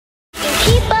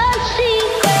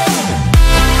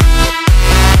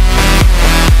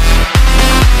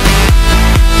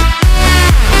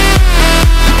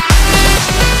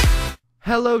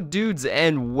Hello, dudes,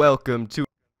 and welcome to.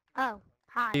 Oh,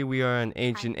 hi. We are an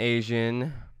ancient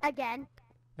Asian, Again.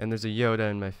 and there's a Yoda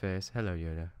in my face. Hello,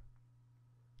 Yoda.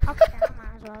 Okay, I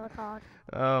might as well record.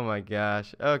 Oh my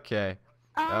gosh. Okay.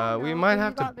 Oh, We no, might you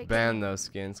have got to a big ban skin. those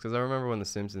skins because I remember when The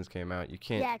Simpsons came out, you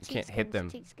can't cheat hit skins,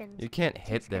 them. cheat skins. You can't Cheat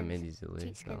hit them skins. easily.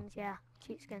 Cheat skins, yeah.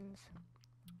 Cheat skins.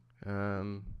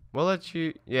 We'll let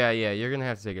you. Yeah. You're gonna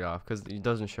have to take it off because it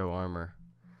doesn't show armor.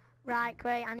 Right,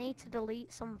 great. I need to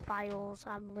delete some files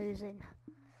I'm losing.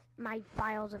 My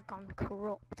files have gone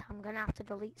corrupt. I'm gonna have to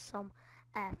delete some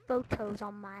photos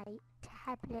on my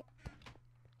tablet.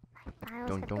 My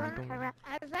files have gone corrupt.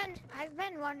 I've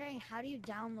been wondering, how do you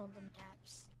download the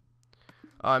maps?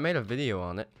 Oh, I made a video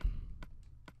on it.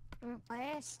 I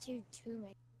asked you to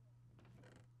make.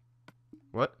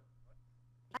 What?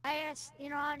 I asked,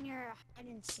 on your hide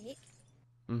and seek.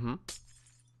 Mm-hmm.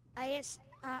 I asked,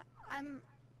 I'm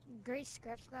Grace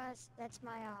Scripts, guys. That's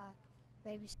my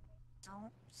baby's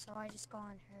account, so I just go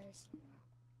on hers.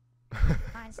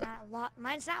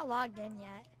 Mine's not logged in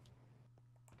yet.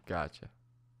 Gotcha.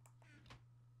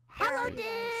 Hello,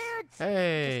 dudes.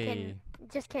 Hey.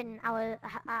 Just kidding.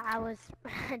 I was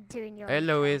doing your.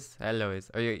 Hello, Lois.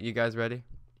 Are you guys ready?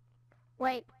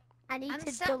 Wait. I need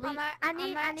to delete. I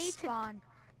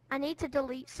need to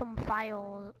delete some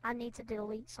files. I need to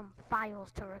delete some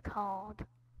files to record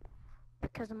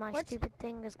because my stupid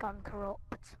thing has gone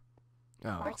corrupt.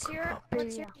 Oh. What's your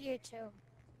YouTube?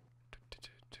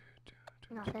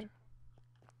 Nothing.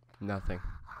 Nothing.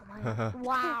 Oh my God.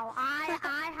 Wow,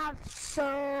 I have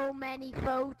so many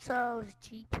photos.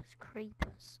 Jeepers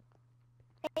creepers.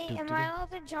 Hey, am I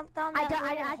allowed to jump down that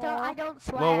I don't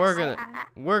swear. Well,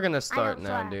 we're gonna start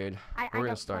now, dude. We're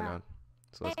gonna start swear. now.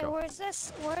 So let's Hey, go. where's the,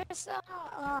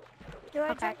 do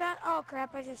I jump down? Oh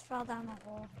crap, I just fell down the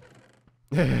hole.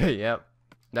 Yep.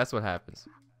 That's what happens.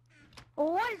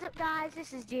 What is up, guys?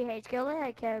 This is GH Killer,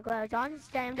 aka Glow John.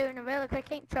 Today I'm doing a really quick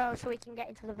intro so we can get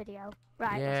into the video.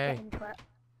 Right, let's get into it.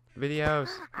 Videos.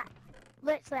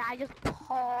 Literally, I just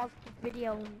paused the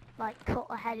video and, like, cut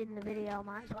ahead in the video,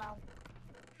 might as well.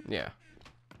 Yeah.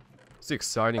 It's the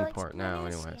exciting part now,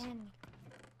 anyways.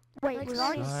 Wait, we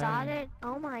already started?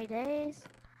 Oh my days.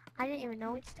 I didn't even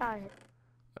know it started.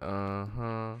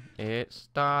 Uh-huh. It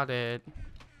started.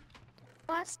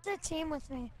 What's the team with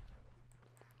me?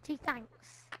 Gee,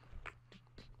 thanks.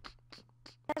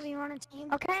 You want a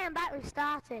team? Okay, I'm back. We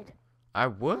started. I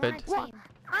would. What?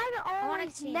 I've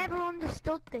always never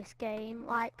understood this game,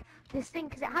 like this thing,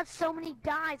 because it has so many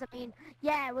dyes. I mean,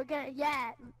 we're gonna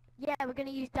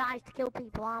use dyes to kill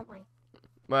people, aren't we?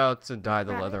 Well, it's to dye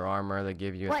the leather armor they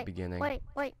give you at the beginning. Wait.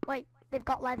 They've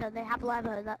got leather. They have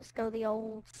leather. Let's go the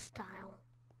old style.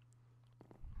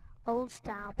 Old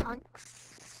style, punks.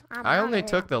 I only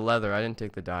took the leather. I didn't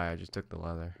take the dye. I just took the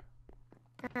leather.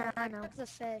 I know. The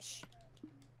fish.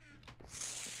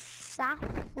 Safflower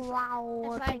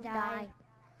pink dye.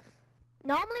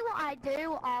 Normally what I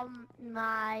do on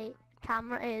my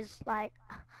camera is, like,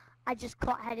 I just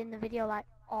cut ahead in the video, like,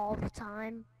 all the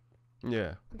time.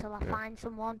 Yeah. Until I find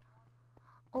someone.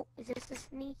 Oh, is this a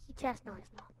sneaky chest? No,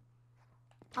 it's not.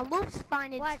 I love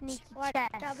finding sneaky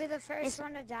chests. I'll be the first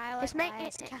one to die last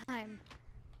time.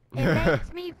 It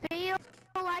makes me feel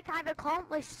like I've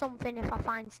accomplished something if I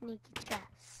find sneaky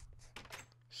chests.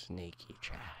 Sneaky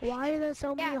chest. Why are there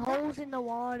so many holes in the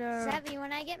water? Zevy,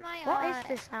 when I get my what is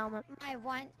this helmet? My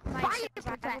fire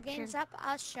survival games up,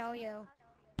 I'll show you.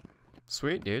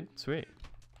 Sweet, dude. Sweet.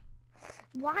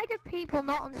 Why do people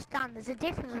not understand there's a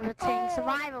difference between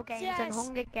survival games and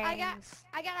Hunger Games?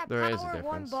 I got a power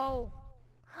 1 bow.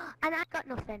 And I got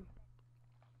nothing.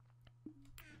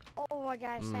 Oh my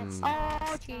gosh, that's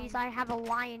oh jeez, I have a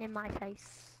lion in my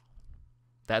face.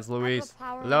 That's Louise.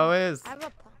 Lois. I have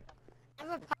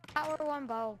a power 1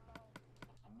 bow.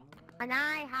 And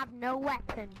I have no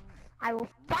weapon. I will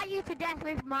fight you to death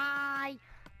with my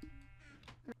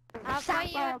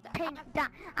pink dye.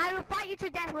 I will fight you to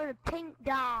death with a pink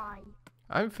dye.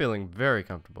 I'm feeling very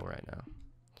comfortable right now.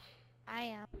 I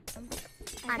am.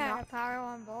 I got a power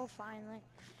 1 bow finally.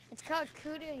 It's called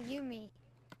Kuda Yumi.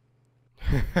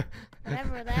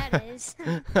 Whatever that is.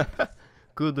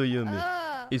 Kuda Yumi.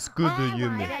 It's Kuda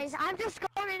Yumi. Guys, I'm just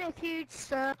going in a huge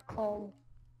circle.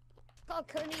 It's called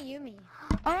Kuda Yumi.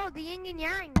 Oh, the yin and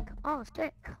yang. Oh,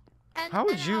 sick. And how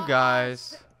would you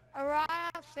guys? A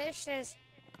raw fish is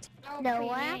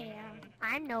nowhere.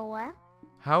 I'm nowhere.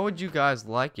 How would you guys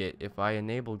like it if I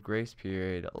enabled grace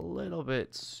period a little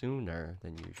bit sooner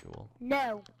than usual?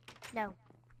 No.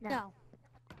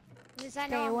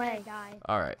 Stay away.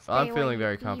 All right, I'm feeling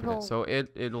very confident. So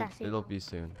it'll be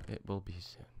soon. It will be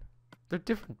soon. They're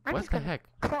different. I'm What just the gonna heck?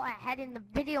 cut ahead in the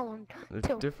video They're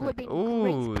until different. flipping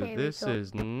Ooh, grace period this up.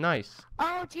 is nice.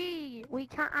 Oh gee,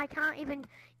 I can't even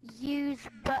use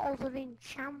bottles of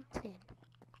enchanting.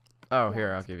 Oh, here,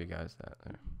 Yes. I'll give you guys that.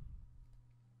 There.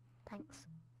 Thanks.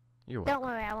 You're Don't welcome.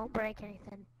 worry, I won't break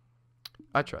anything.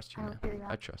 I trust you, I man. don't do I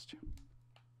that. trust you.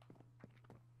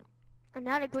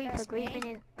 Another griefer. Trust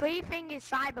me. Griefing is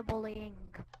cyberbullying.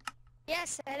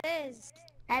 Yes, it is.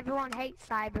 Everyone hates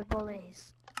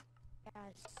cyberbullies.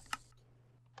 Yes.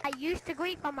 I used to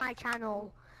grief on my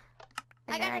channel.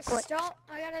 I And then got a quit. stone.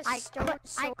 I got a I stone quit.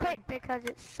 I sword. quit because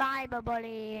it's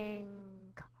cyberbullying.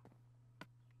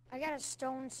 I got a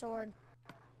stone sword.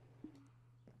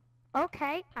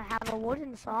 Okay, I have a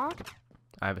wooden sword.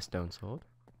 I have a stone sword.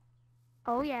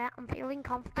 Oh yeah, I'm feeling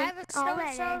confident I have a stone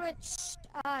already. sword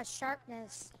with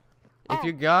sharpness. If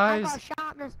you I've guys, got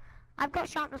sharpness. I've got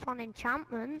sharpness on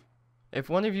enchantment. if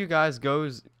one of you guys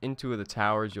goes into the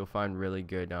towers, you'll find really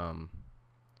good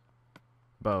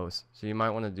bows. So you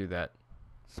might want to do that.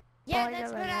 Yeah, Spoiler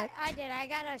that's what alert. I did. I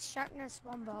got a sharpness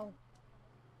 1 bow.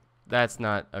 That's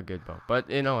not a good bow, but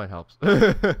you know it helps.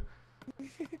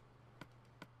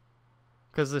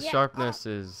 Because the Yeah, sharpness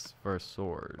is for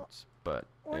swords, but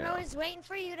you When know. I was waiting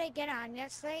for you to get on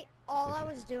yesterday, all I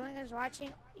was doing was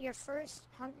watching your first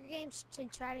Hunger Games to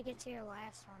try to get to your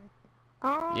last one.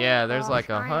 Oh Yeah, there's gosh, like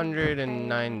I am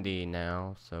 190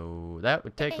 now, so that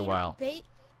would take Hey, a you know, while.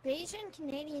 Bayesian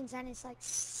Canadians and it's like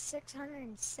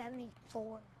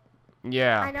 674.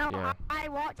 Yeah, I know. yeah. I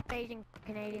watch Beijing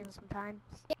Canadians sometimes.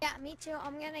 Yeah, me too.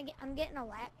 I'm getting a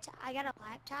laptop. I got a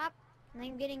laptop, and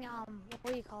I'm getting what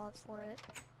do you call it for it?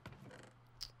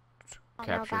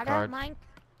 Capture Elgato? card.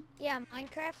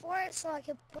 Minecraft for it, so I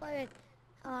could play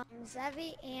with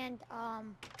Zevy and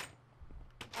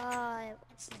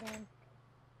what's his name?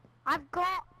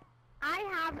 I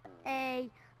have a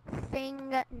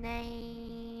thing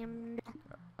named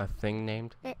A thing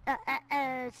named?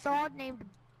 a sword named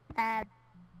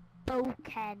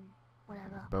Boken,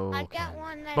 whatever. I got Boken.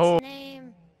 one that's Bo-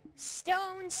 named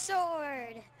Stone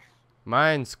Sword.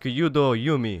 Mine's Kyudo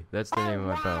Yumi. That's the Oh name of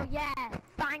my wow, bow. yeah,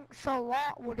 thanks a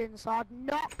lot, wooden sword.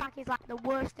 Knockback is like the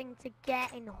worst thing to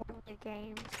get in Hunger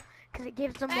Games, because it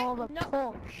gives them Hey, more of a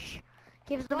no. push.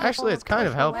 Gives them Actually, more it's kind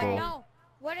of push helpful. away. Wait, no.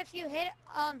 What if you hit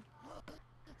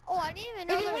Oh, I didn't even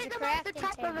know If you there was a hit them off the crafting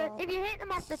top of it, table. if you hit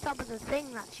them off the top of the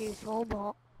thing, that's useful.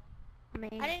 But I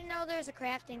mean, I didn't know there was a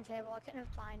crafting table. I couldn't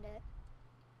find it.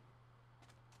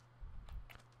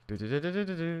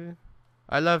 Do-do-do-do-do-do.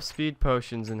 I love speed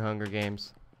potions in Hunger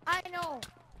Games. I know.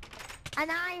 and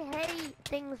I hate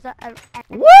things that are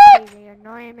What? they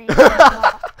annoy me.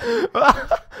 a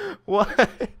lot. What?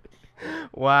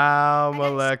 Wow, I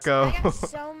Maleko.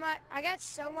 got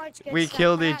so much good We stuff.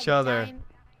 killed I each got other.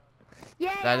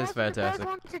 Yeah, That I is wasn't the fantastic. first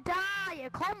one to die.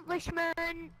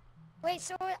 Accomplishment. Wait,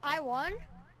 so I won?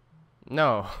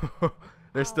 No.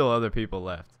 There's Oh. still other people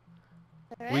left.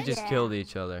 There We is? just Yeah. killed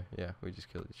each other. Yeah, we just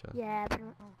killed each other. Yeah, pretty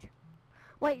much.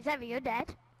 Wait, Zevy, you're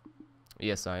dead.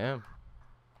 Yes, I am.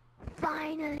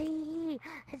 Finally,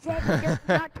 Zevy just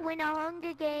got to win a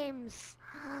Hunger Games.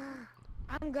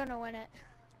 I'm gonna win it.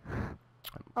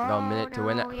 Got a minute to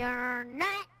win it. No, you're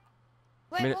not.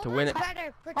 Wait, Minute what to was win it.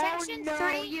 better? Protection oh no,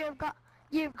 3? you've got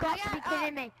to be got,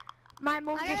 kidding me. My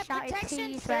mom I just got shouted Protection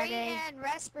tease 3 ready. and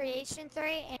Respiration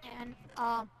 3 and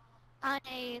on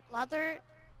a leather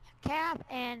cap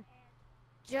and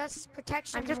just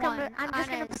Protection I'm just 1. gonna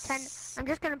pretend. I'm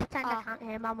just gonna pretend I uh, can't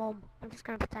hear my mom. I'm just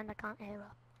gonna pretend I can't hear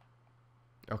her.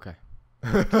 Okay.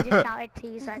 She just shouted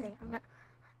tease ready.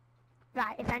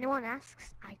 Right, if anyone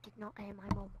asks, I did not hear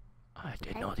my mom. I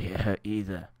did not hear her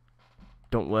either.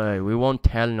 Don't worry, we won't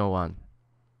tell no one.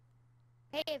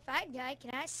 Hey, if I die,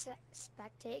 can I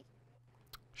spectate?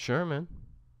 Sure, man.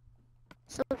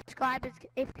 Subscribers,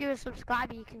 if you're a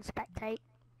subscriber, you can spectate.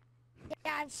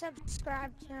 Yeah, I've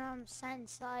subscribed to him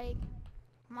since like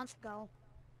a month ago.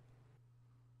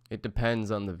 It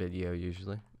depends on the video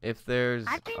usually. If there's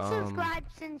I've been subscribed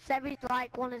since Zevy's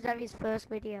like one of Zevy's first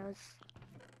videos.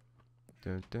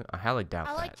 I highly doubt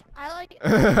I that.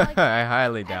 like I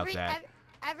highly doubt that.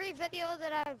 Every video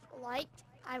that I've liked,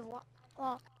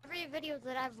 every video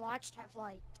that I've watched, I've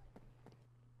liked.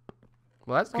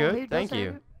 Well, that's Well, good. Thank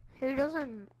you. Who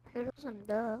doesn't? Who doesn't?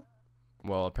 Duh.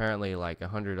 Well, apparently like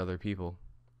 100 other people.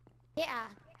 Yeah,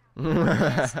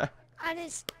 Yeah, I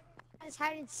just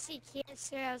hide and seek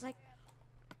yesterday. I was like,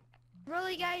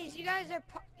 really, guys, you guys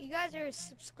are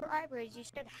subscribers. You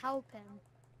should help him.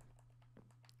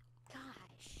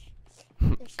 Gosh,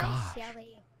 they're so Gosh.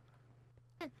 silly.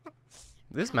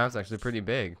 This map's actually pretty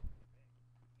big.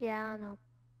 Yeah, I know.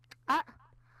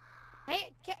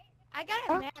 Hey, I got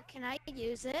Huh? a map. Can I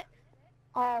use it?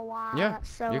 Oh wow. Yeah, That's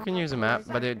so you can use a map,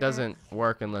 but it unpleasant. doesn't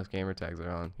work unless gamer tags are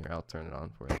on. Here, I'll turn it on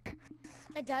for you.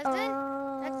 It doesn't?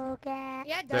 Okay.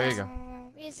 Yeah, it There you does. go.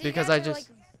 You see, Because you I guys are, just-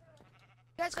 like, you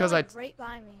guys It's are 'cause like right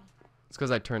by me. It's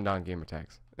because I turned on gamer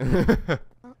tags. Hey,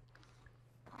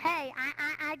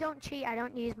 I don't cheat. I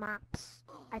don't use maps.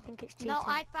 I think it's cheating. No,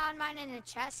 I found mine in a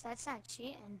chest. That's not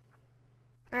cheating.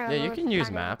 Yeah, you can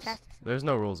use maps. There's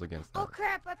no rules against Oh that.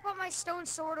 crap! I put my stone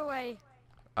sword away.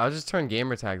 I'll just turn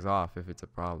gamer tags off if it's a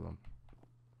problem.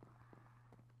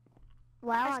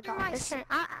 Well, I I threw got my this. s-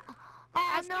 Oh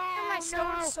I threw my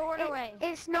stone no! sword away.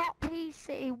 It's not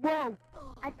PC. Whoa!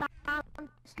 I found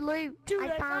loot. Dude,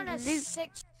 I found a loot.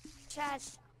 sick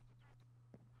chest.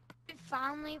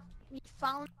 Finally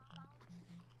found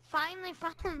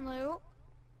loot.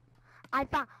 I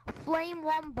found flame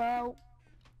longbow.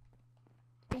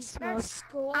 Beast Start mode.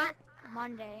 school I-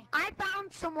 Monday. I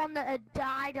found someone that had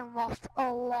died and lost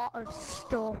a lot of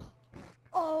stuff.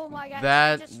 Oh my god. I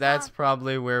That's just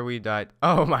probably where we died.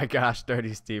 Oh my gosh,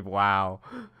 Dirty Steve. Wow.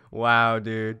 Wow,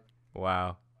 dude.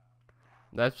 Wow.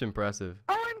 That's impressive.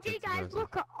 OMG, That's guys, amazing.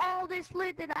 look at all this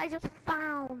loot that I just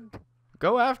found.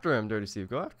 Go after him, Dirty Steve.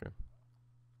 Go after him.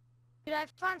 Dude, I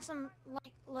found some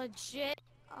like legit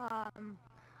armor.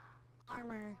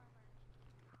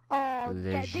 Oh,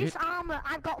 yeah, this Legit. armor,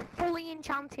 I've got fully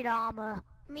enchanted armor.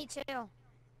 Me too.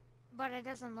 But it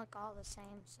doesn't look all the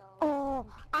same, so. Oh,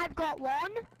 I've got 1,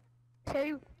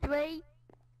 2, 3,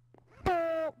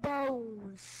 4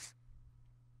 bows.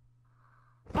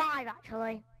 5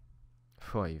 actually.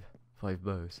 5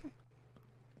 bows.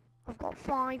 I've got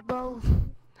 5 bows.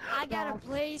 I got a Wow.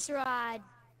 blaze rod.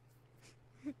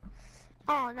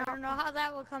 Oh no. I don't know how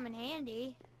that will come in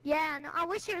handy. Yeah, no, I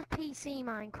wish it was PC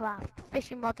Minecraft.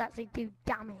 Fishing mods actually do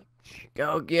damage.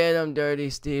 Go get him, Dirty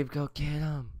Steve. Go get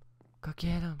him. Go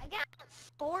get him. I got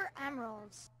 4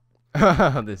 emeralds.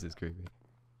 This is creepy.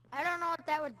 I don't know what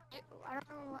that would do. I don't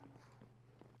know what.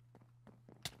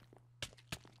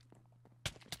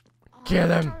 Oh,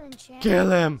 Kill I him. don't enchant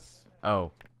Kill him. this.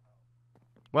 Oh.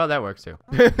 Well, that works too.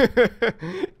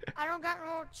 I don't got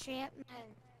no enchantment.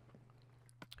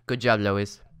 Good job,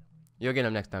 Lois. You'll get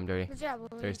him next time, Dirty. Good job,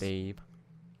 Louis. Dirty Steve.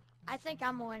 I think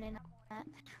I'm winning on that.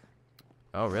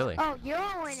 Oh, really? Oh, you're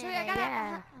winning Sweet, I it,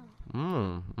 gotta.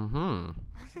 yeah.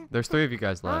 There's 3 of you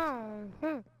guys left.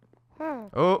 Oh,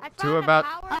 Oh, I 2 found a about.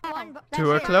 power Oh, one, that's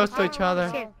Two are it. close to power each one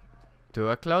other. bow. 2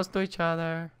 are close to each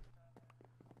other.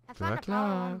 I Two found are a power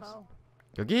one close. bow.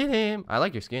 Go get him. I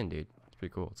like your skin, dude. It's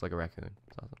pretty cool. It's like a raccoon.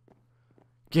 It's awesome.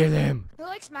 Get him. Who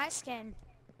likes my skin?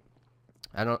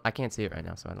 I can't see it right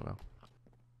now, so I don't know.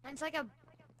 Mine's like a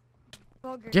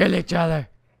booger. Kill each other.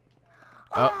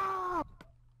 Oh, oh,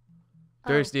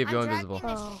 Dirty oh, Steve, I'm go dragging invisible.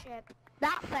 this Oh. ship.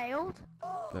 that failed.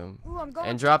 Boom. Ooh, I'm going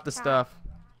And to drop the top. stuff.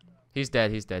 He's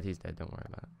dead. He's dead. He's dead. Don't worry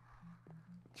about it.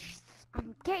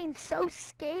 I'm getting so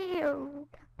scared.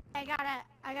 I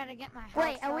gotta get my health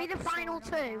Wait, are we up the so I final don't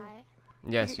 2? die.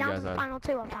 Yes, Is it you down guys to the are. final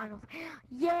 2 or final?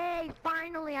 Yay,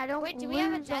 finally, I don't Wait, do we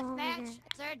have a lose death all match? again. Is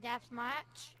there a death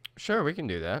match? Sure, we can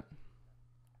do that.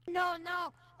 No,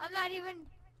 I'm not even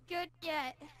good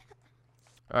yet.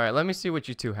 All right, let me see what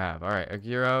you 2 have. All right,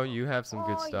 Agiro, you have some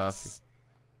good Oh, stuff. yes.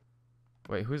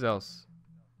 Wait, who's else?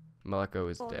 Maleko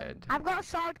is Golden. dead. I've got a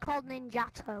sword called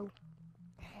Ninjato.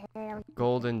 Hell,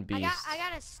 Golden I Beast.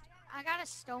 got a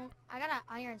stone. I got an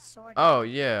iron sword. Oh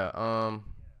yeah.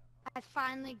 I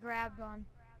finally grabbed one.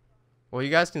 Well, you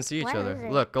guys can see each Where other. is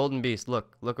it? Look, Golden Beast.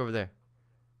 Look over there.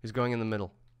 He's going in the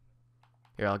middle.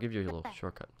 Here, I'll give you a little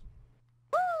shortcut.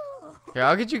 Here,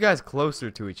 I'll get you guys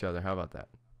closer to each other. How about that?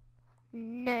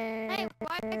 no. Hey,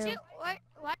 why'd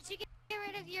you get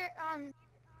rid of your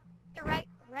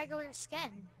regular skin?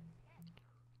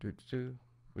 We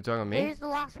talking about me? Who's the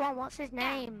last one? What's his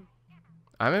name?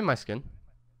 I'm in my skin.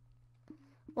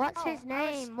 What's Oh, his I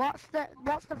was- name? What's the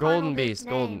Golden final Beast.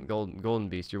 dude's name? Golden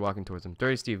Beast. You're walking towards him.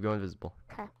 Dirty Steve, go invisible.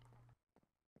 Okay.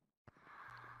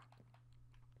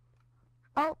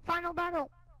 Oh, final battle.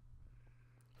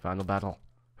 Final battle.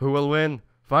 Who will win?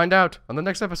 Find out on the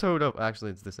next episode of.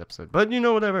 Actually, it's this episode, but you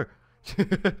know whatever.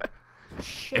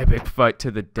 Shit. Epic fight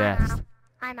to the death.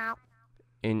 I'm out.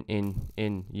 In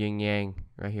yin yang,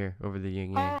 right here over the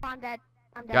yin yang. Oh, I'm dead.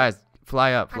 I'm dead. Guys,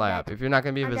 fly up, I'm fly dead. up. If you're not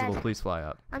gonna be I'm invisible, dead. please fly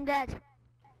up. I'm dead.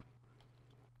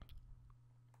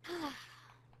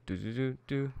 Do do do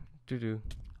do do do.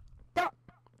 No.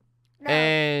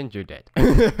 And you're dead.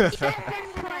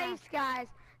 Second place, guys.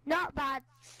 Not bad.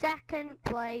 Second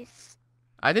place.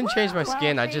 I didn't change my Well,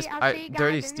 skin. I'll see you Dirty guys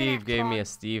in the Steve next gave me one. a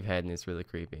Steve head, and it's really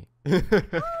creepy.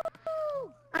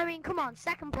 I mean, come on.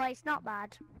 Second place. Not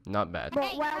bad. Not bad. But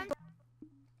Hey, well I'm done.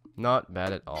 Not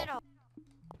bad at all. middle.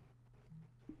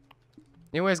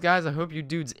 Anyways, guys, I hope you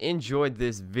dudes enjoyed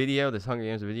this video, this Hunger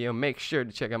Games video. Make sure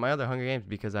to check out my other Hunger Games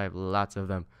because I have lots of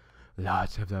them.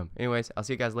 Lots of them. Anyways, I'll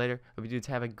see you guys later. Hope you dudes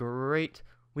have a great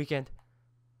weekend.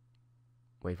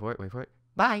 Wait for it. Wait for it.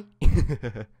 Bye.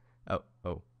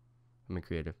 Oh. I'm in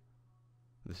creative.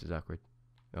 This is awkward.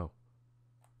 Oh.